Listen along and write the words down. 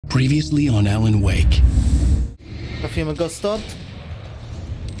Previously on Alan Wake. Trafimy go stąd?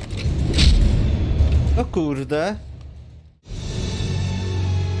 O kurde.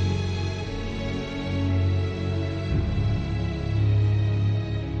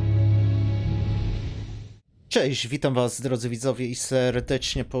 Cześć, witam was drodzy widzowie i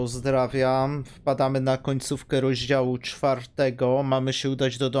serdecznie pozdrawiam. Wpadamy na końcówkę rozdziału 4. Mamy się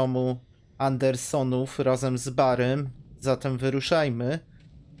udać do domu Andersonów razem z Barrym. Zatem wyruszajmy.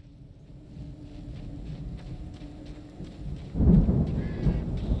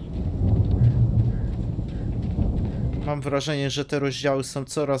 Mam wrażenie, że te rozdziały są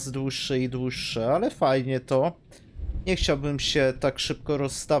coraz dłuższe i dłuższe, ale fajnie to. Nie chciałbym się tak szybko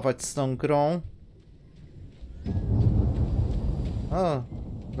rozstawać z tą grą. O,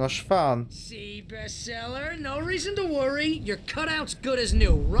 nasz fan. See, bestseller, no reason to worry. Your cutout's good as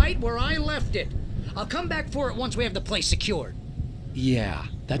new, right where I left it. I'll come back for it once we have the place secured. Yeah,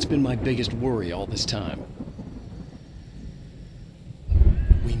 that's been my biggest worry all this time.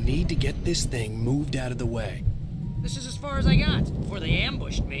 We need to get this thing moved out of the way. This is as far as I got before they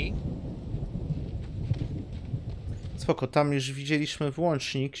ambushed me. Spoko, tam już widzieliśmy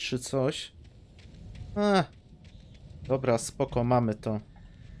włącznik czy coś. Dobra, spoko, mamy to.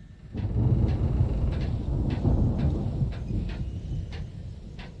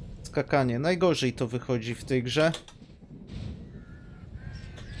 Skakanie. Najgorzej to wychodzi w tej grze.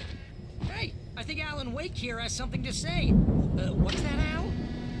 Hey, I think Alan Wake here has something to say. What's that, Al?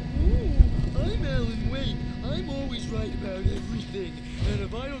 I'm Alan Wake. I'm always right about everything. And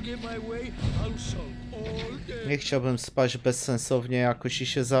if I don't get my way, I'll sulk all day. Nie chciałbym spać bezsensownie jakoś i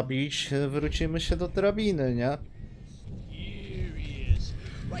się zabić. Wrócimy się do drabiny, nie?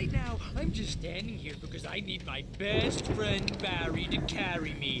 Right now, I'm just standing here because I need my best friend Barry to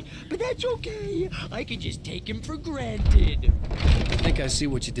carry me. But that's okay. I can just take him for granted. I think I see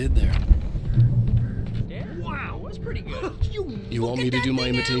what you did there. Wow, that's pretty good. You want me to do my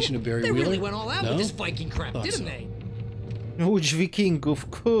imitation of Barry They Wheeler? really went all out No? with this Viking crap, Thought didn't so. they? Łódź wikingów,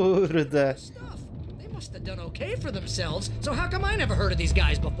 kurde. Stuff. They must have done okay for themselves. So how come I never heard of these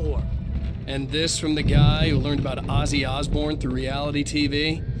guys before? And this from the guy who learned about Ozzy Osbourne through reality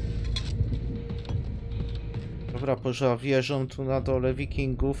TV? Dobra, poza wieżą tu na dole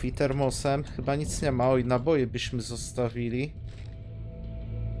wikingów i termosem. Chyba nic nie ma. Oj, naboje byśmy zostawili.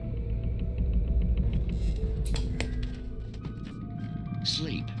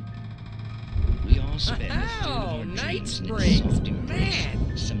 Sleep. We all spend a third of Oh, our Night dreams in Springs, its soft embrace,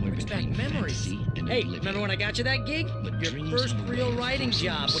 man. somewhere Brings back between memories. fantasy and Hey, oblivion. remember when I got you that gig? But Your dreams first have a real way of writing forcing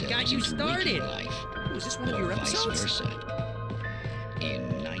job. What got themselves you into waking started? life, Oh, is this one of or your vice episodes? versa.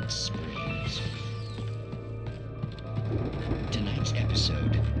 In Night Springs. Tonight's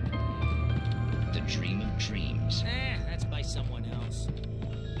episode: The Dream of Dreams. That's by someone else.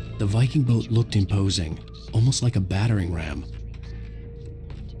 The Viking boat looked imposing, almost like a battering ram.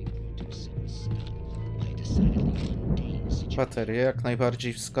 Baterie jak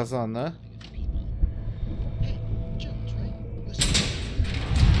najbardziej wskazane.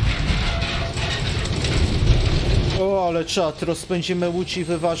 O, ale czad, rozpędzimy łódź i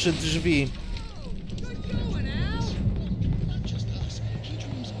wyważy drzwi.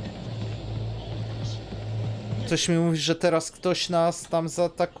 Coś mi mówi, że teraz ktoś nas tam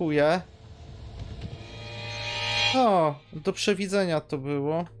zaatakuje. O, do przewidzenia to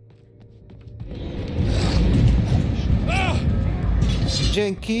było.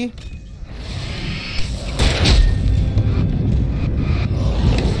 Dzięki.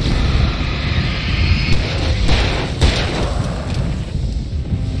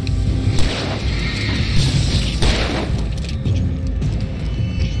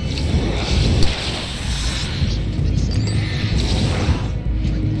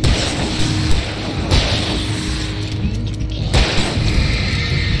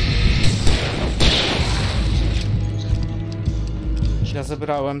 Ja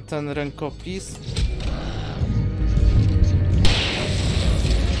zebrałem ten rękopis.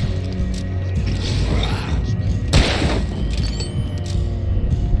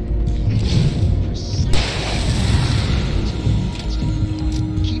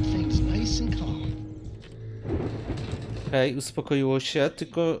 Okej, uspokoiło się,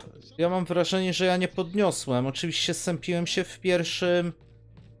 tylko ja mam wrażenie, że ja nie podniosłem. Oczywiście sępiłem się w pierwszym...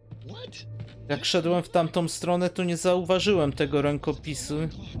 Jak szedłem w tamtą stronę, to nie zauważyłem tego rękopisu.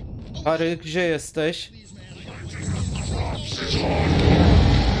 Barry, gdzie jesteś?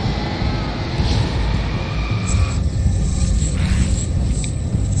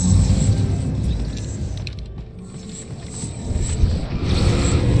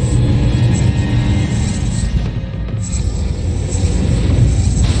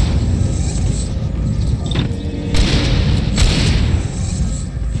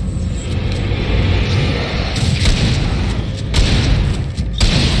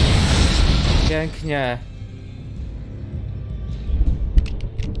 Pięknie.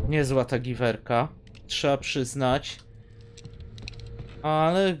 Niezła ta giwerka, trzeba przyznać.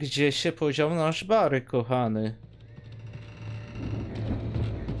 Ale gdzie się podział nasz Barry, kochany?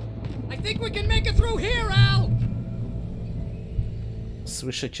 I think we can make it through here, Al!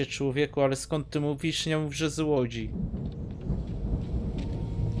 Słyszę cię, człowieku, ale skąd ty mówisz? Nie mów, że z Łodzi.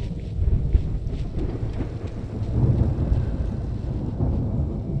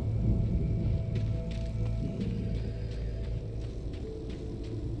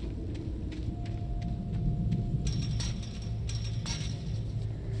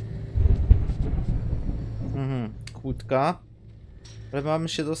 Kłódka. Ale mamy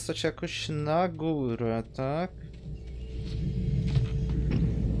się dostać jakoś na górę, tak?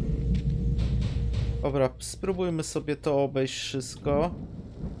 Dobra, spróbujmy sobie to obejść wszystko.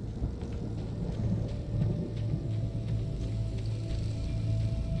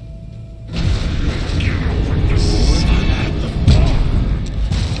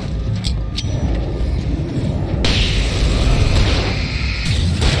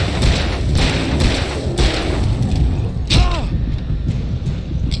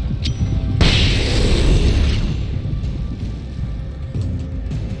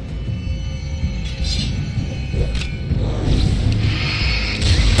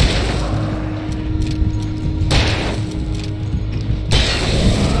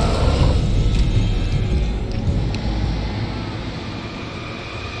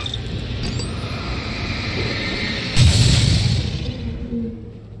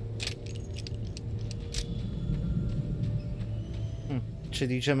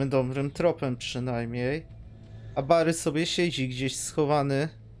 Czyli idziemy dobrym tropem przynajmniej. A Barry sobie siedzi gdzieś schowany.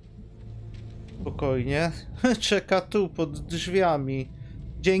 Spokojnie. Czeka tu pod drzwiami.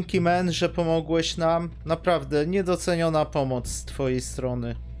 Dzięki, men, że pomogłeś nam. Naprawdę niedoceniona pomoc z twojej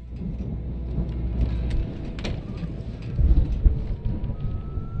strony.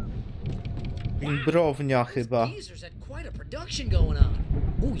 Imbrownia chyba.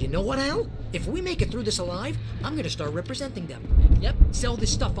 Ooh, you know what, Al? If we make it through this alive, I'm gonna start representing them. Yep, sell this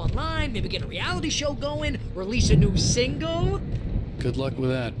stuff online, maybe get a reality show going, release a new single. Good luck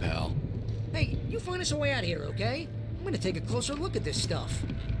with that, pal. Hey, you find us a way out of here, okay? I'm gonna take a closer look at this stuff.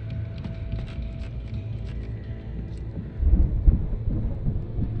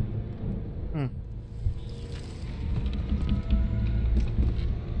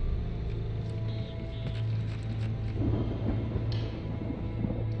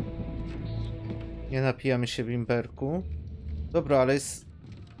 Nie napijamy się w imberku. Dobra, ale jest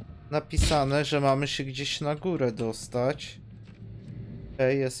napisane, że mamy się gdzieś na górę dostać.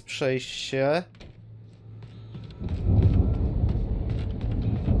 Okej, jest przejście.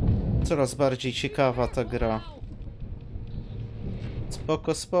 Coraz bardziej ciekawa ta gra.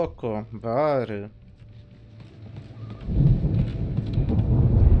 Spoko, spoko. Barry.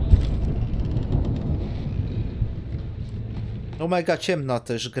 No mega ciemna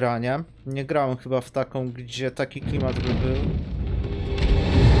też gra, nie? Nie grałem chyba w taką, gdzie taki klimat by był.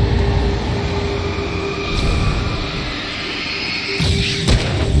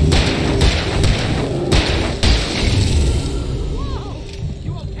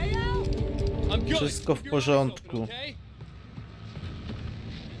 Wszystko w porządku.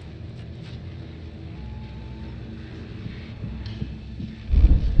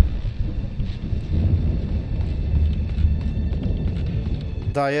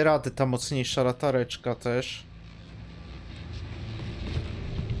 Daje radę ta mocniejsza latareczka też.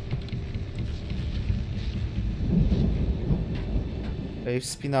 Ej,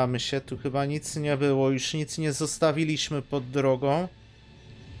 wspinamy się. Tu chyba nic nie było. Już nic nie zostawiliśmy pod drogą.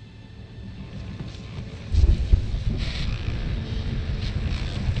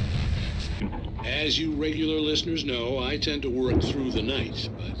 As you regular listeners know, I tend to work through the night,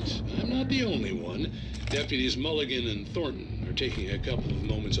 but I'm not the only one. Deputies Mulligan and Thornton are taking a couple of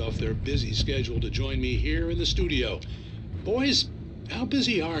moments off their busy schedule to join me here in the studio. Boys, how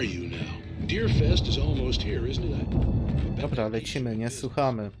busy are you now? Deerfest is almost here, isn't it? Dobra, lecimy, nie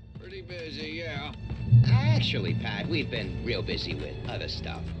słuchamy. Pretty busy, yeah. Actually, Pat, we've been real busy with other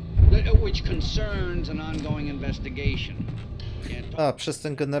stuff, which concerns an ongoing investigation. A, przez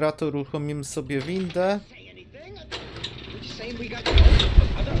ten generator uruchomimy sobie windę.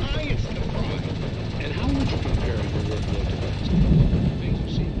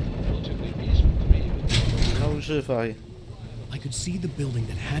 No używaj. I could see the building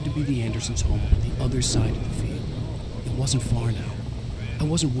that had to be the Andersons' home on the other side of the field. It wasn't far now. I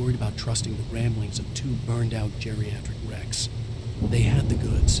wasn't worried about trusting the ramblings of two burned-out geriatric wrecks. They had the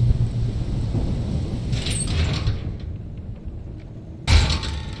goods.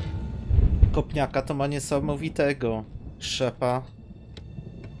 Kopniaka to ma niesamowitego. Krzepa.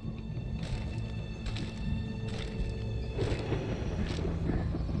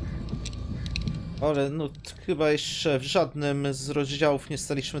 Ale no chyba jeszcze w żadnym z rozdziałów nie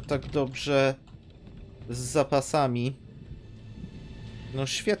staliśmy tak dobrze z zapasami. No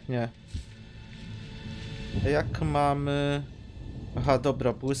świetnie. A jak mamy... Aha,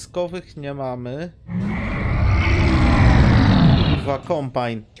 dobra, błyskowych nie mamy. 2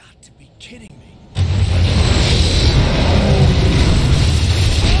 combine.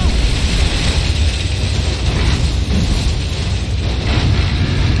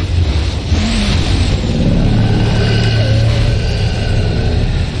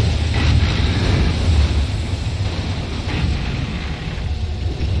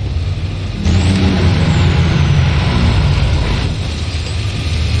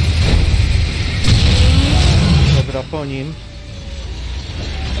 Po nim.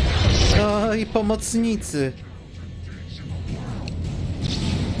 No i pomocnicy.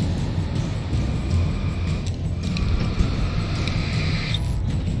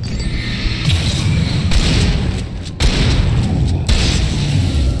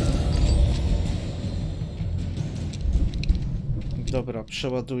 Dobra,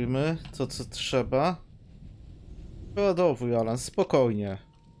 przeładujmy to, co trzeba. Przeładowuj, Alan, spokojnie.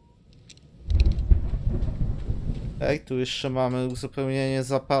 Ej, tu jeszcze mamy uzupełnienie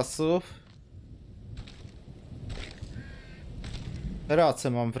zapasów. Race,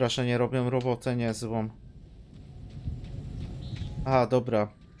 mam wrażenie, robią robotę niezłą. A,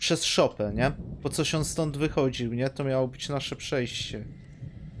 dobra. Przez szopę, nie? Po coś on stąd wychodził, nie? To miało być nasze przejście.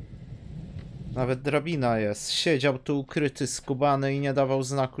 Nawet drabina jest. Siedział tu ukryty, skubany i nie dawał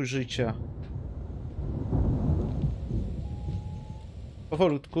znaku życia.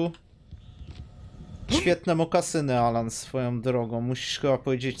 Powolutku. Świetne mokasyny, Alan, swoją drogą. Musisz chyba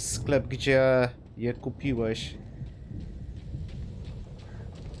powiedzieć sklep, gdzie je kupiłeś.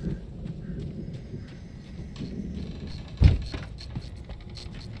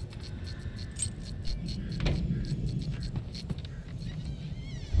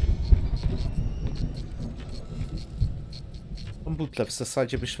 Tą butlę w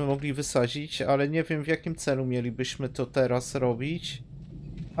zasadzie byśmy mogli wysadzić, ale nie wiem, w jakim celu mielibyśmy to teraz robić.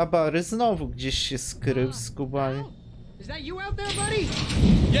 A Barry znowu gdzieś się skrył, skubany.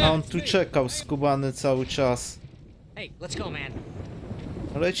 A on tu czekał, skubany cały czas.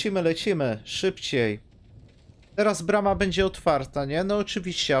 Lecimy, lecimy, szybciej. Teraz brama będzie otwarta, nie? No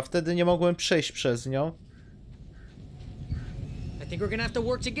oczywiście, a wtedy nie mogłem przejść przez nią.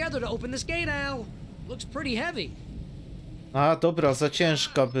 A, dobra, za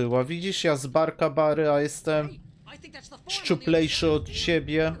ciężka była. Widzisz, ja z barka, Barry, a jestem szczuplejszy od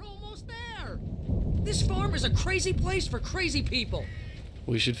ciebie. This farm is a crazy place for crazy people.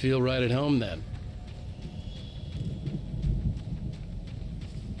 We should feel right at home then.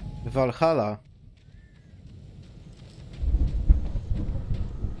 Valhalla.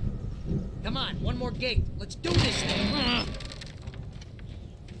 Come on, one more gate. Let's do this thing.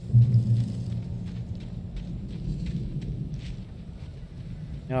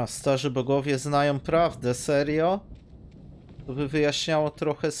 Ja, starzy bogowie znają prawdę, serio? To by wyjaśniało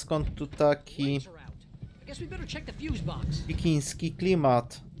trochę, skąd tu taki wikiński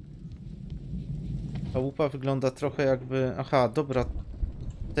klimat. Ta łupa wygląda trochę jakby... Aha, dobra,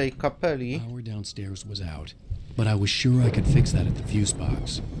 tej kapeli. Power downstairs was out, but I was sure I could fix that at the fuse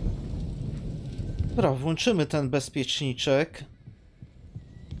box. Dobra, włączymy ten bezpieczniczek.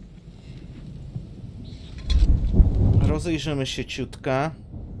 Rozejrzymy się ciutka.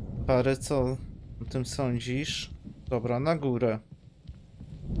 Parę, co o tym sądzisz? Dobra, na górę.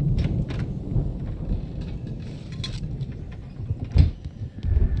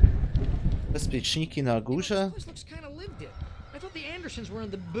 Bezpieczniki na górze?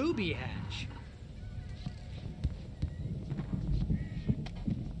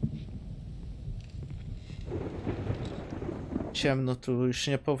 Ciemno tu, już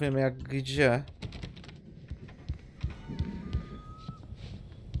nie powiem jak gdzie.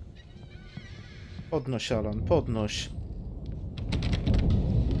 Podnoś, Alan, podnoś.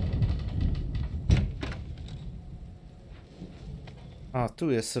 A,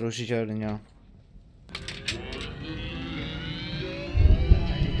 tu jest rozdzielnia.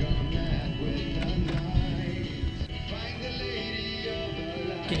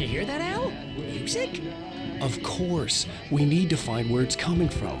 Can you hear that, Al? Music? Of course. We need to find where it's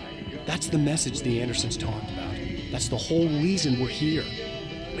coming from. That's the message the Andersons talked about. That's the whole reason we're here.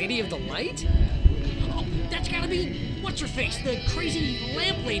 Lady of the Light? Oh, that's gotta be... What's-her-face? The crazy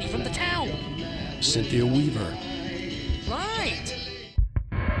lamp lady from the town. Cynthia Weaver. Right.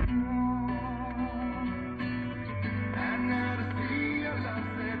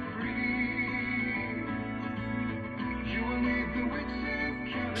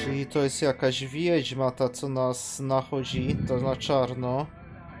 Czyli to jest jakaś wiedźma, ta co nas nachodzi, ta na czarno.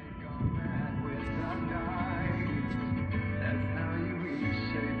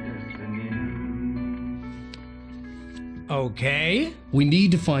 Okay. We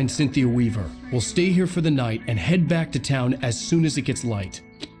need to find Cynthia Weaver. We'll stay here for the night and head back to town as soon as it gets light.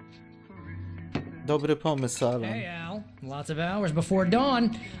 Dobry pomysł, Alan. Hey, Al. Lots of hours before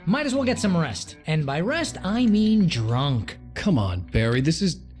dawn. Might as well get some rest. And by rest, I mean drunk. Come on, Barry, this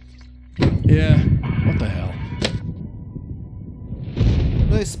is... Yeah, what the hell?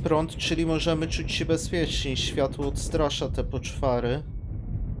 No jest prąd, czyli możemy czuć się bezpiecznie. Światło odstrasza te poczwary.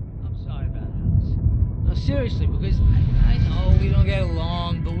 I'm sorry about this. No, seriously, because I know we don't get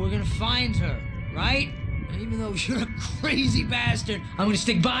along, but we're gonna find her, right? And even though you're a crazy bastard, I'm gonna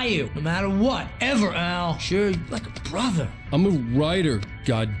stick by you, no matter what, ever, Al. Sure, like a brother. I'm a writer,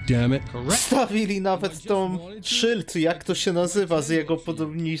 goddammit. Stawili nawet tą szyld, jak to się nazywa, z jego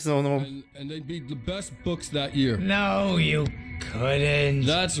podobizną. And they'd be the best books that year. No, you couldn't.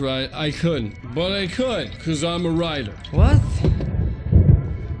 That's right, I couldn't. But I could, because I'm a writer. What?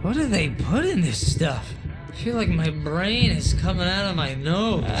 What do they put in this stuff? I feel like my brain is coming out of my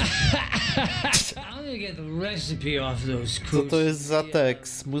nose. I'm gonna get the recipe off those Co coots. to jest za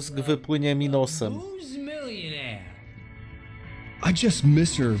tekst? Mózg wypłynie mi nosem. Who's millionaire? I just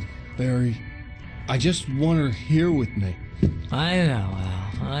miss her, Barry. I just want her here with me. I know,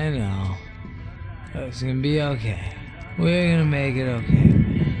 Al. I know. It's gonna be okay. We're gonna make it okay.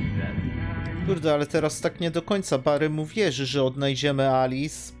 Kurde, ale teraz tak nie do końca Barry mu wierzy, że odnajdziemy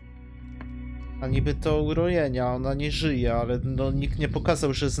Alice. A niby to urojenia, ona nie żyje, ale no nikt nie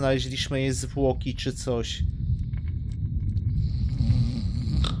pokazał, że znaleźliśmy jej zwłoki czy coś.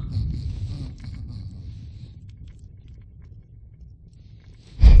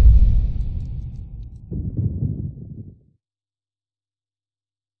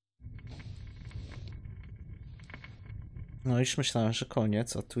 No już myślałem, że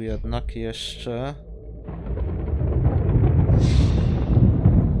koniec, a tu jednak jeszcze...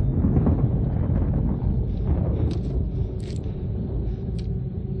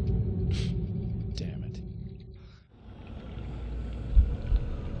 Damn it.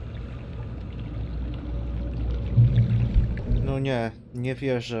 No nie, nie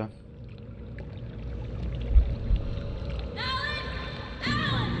wierzę.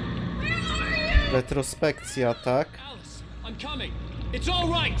 Retrospekcja, tak? I'm coming. It's all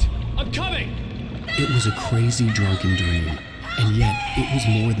right. I'm coming. It was a crazy drunken dream, and yet it was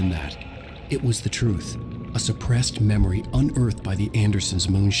more than that. It was the truth, a suppressed memory unearthed by the Andersons'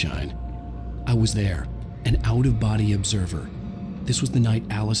 moonshine. I was there, an out-of-body observer. This was the night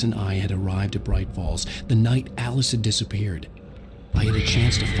Alice and I had arrived at Bright Falls, the night Alice had disappeared. I had a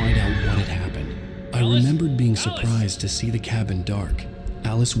chance to find out what had happened. I remembered being surprised to see the cabin dark.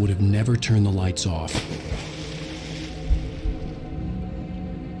 Alice would have never turned the lights off.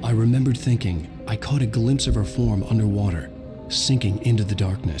 I remembered thinking I caught a glimpse of her form underwater, sinking into the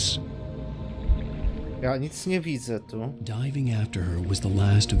darkness. Ja nic nie widzę tu. Diving after her was the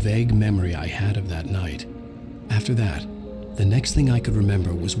last vague memory I had of that night. After that, the next thing I could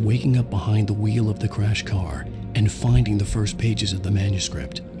remember was waking up behind the wheel of the crash car and finding the first pages of the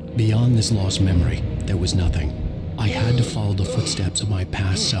manuscript. Beyond this lost memory, there was nothing. I had to follow the footsteps of my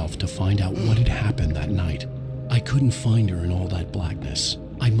past self to find out what had happened that night. I couldn't find her in all that blackness.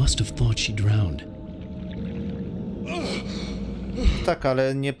 I must have thought she drowned. Tak,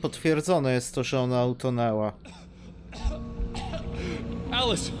 ale nie potwierdzone jest to, że ona utonęła.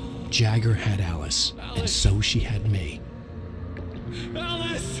 Alice. Jagger had Alice, and so she had me.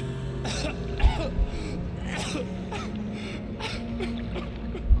 Alice.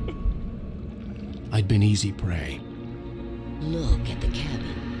 I'd been easy prey. Look at the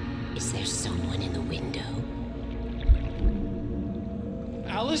cabin. Is there someone in the window?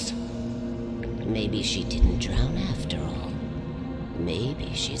 Alice? Maybe she didn't drown after all. Maybe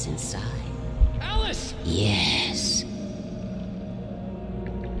she's inside. Alice! Yes.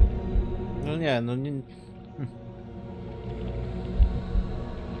 No nie, no nie...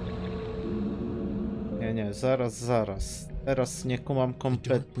 Nie, zaraz. Teraz nie kumam Dark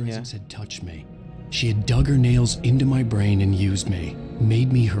kompletnie. presence had touched me. She had dug her nails into my brain and used me,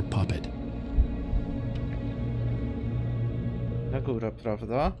 made me her puppet. Na górę,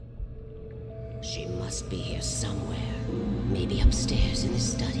 prawda? She must be here somewhere. Maybe upstairs in the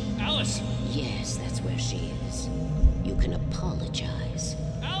study. Alice! Yes, that's where she is. You can apologize.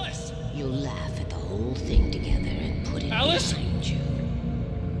 Alice! You'll laugh at the whole thing together and put it Alice? behind you.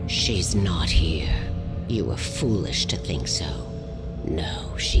 She's not here. You were foolish to think so.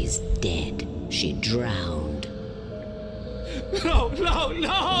 No, she's dead. She drowned. No, no,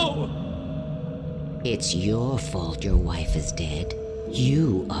 no! It's your fault your wife is dead.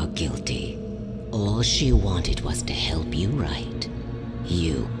 You are guilty. All she wanted was to help you right.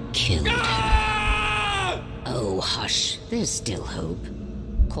 You killed her. Oh, hush. There's still hope.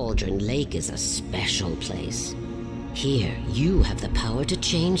 Cauldron Lake is a special place. Here, you have the power to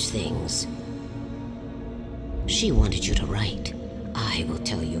change things. She wanted you to write. I will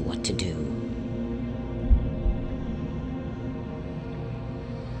tell you what to do.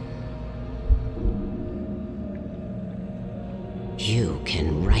 You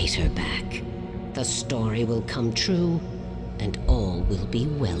can write her back. The story will come true, and all will be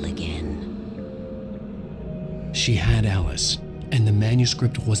well again. She had Alice, and the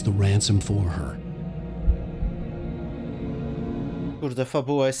manuscript was the ransom for her. Kurde,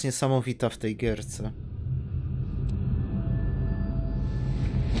 fabuła jest niesamowita w tej gierce.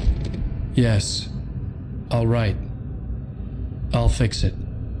 Yes. All right. I'll fix it.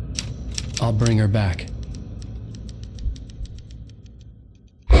 I'll bring her back.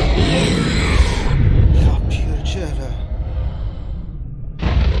 Ja pierdzielę.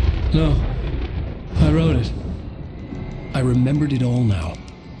 No. I wrote it. I remembered it all now.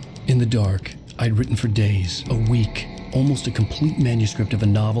 In the dark, I'd written for days, a week, almost a complete manuscript of a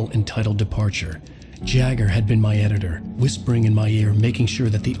novel entitled Departure. Jagger had been my editor, whispering in my ear, making sure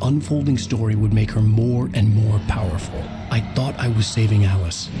that the unfolding story would make her more and more powerful. I thought I was saving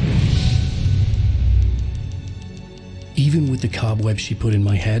Alice. Even with the cobweb she put in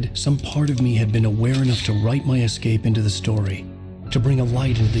my head, some part of me had been aware enough to write my escape into the story, to bring a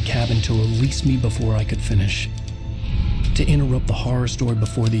light into the cabin to release me before I could finish, to interrupt the horror story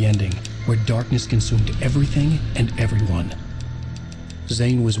before the ending, where darkness consumed everything and everyone.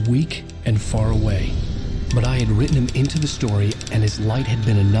 Zane was weak and far away, but I had written him into the story, and his light had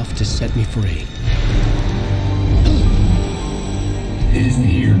been enough to set me free. It isn't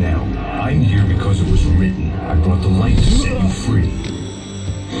here now. I'm here because it was written. I brought the light to set you free.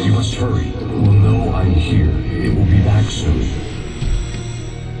 You must hurry. We'll know I'm here. It will be back soon.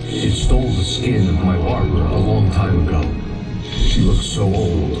 It stole the skin of my Barbara a long time ago. She looks so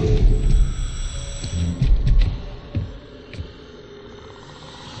old.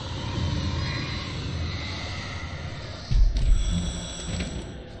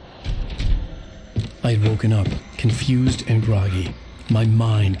 I had woken up, confused and groggy, my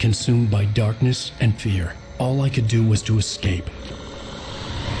mind consumed by darkness and fear. All I could do was to escape.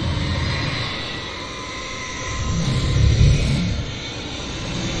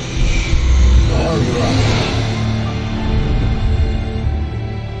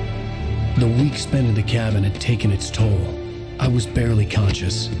 The week spent in the cabin had taken its toll. I was barely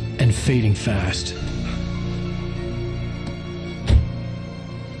conscious and fading fast.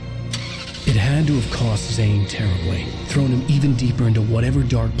 It had to have cost Zane terribly, thrown him even deeper into whatever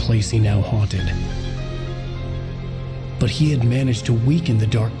dark place he now haunted. But he had managed to weaken the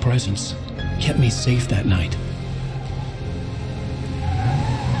dark presence, kept me safe that night.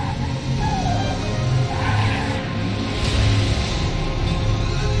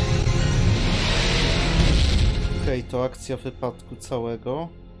 Okej, to akcja wypadku całego.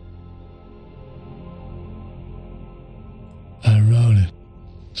 I wrote it.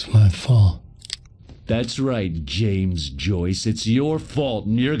 It's my fault. That's right, James Joyce. It's your fault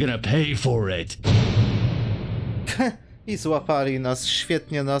and you're gonna pay for it. I złapali nas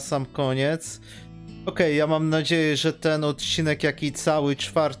świetnie na sam koniec. Okej, ja mam nadzieję, że ten odcinek, jak i cały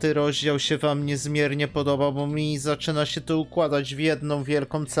 4. rozdział się wam niezmiernie podoba, bo mi zaczyna się to układać w jedną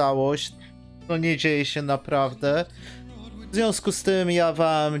wielką całość. To nie dzieje się naprawdę. W związku z tym ja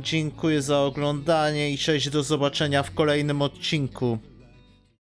wam dziękuję za oglądanie i cześć, do zobaczenia w kolejnym odcinku.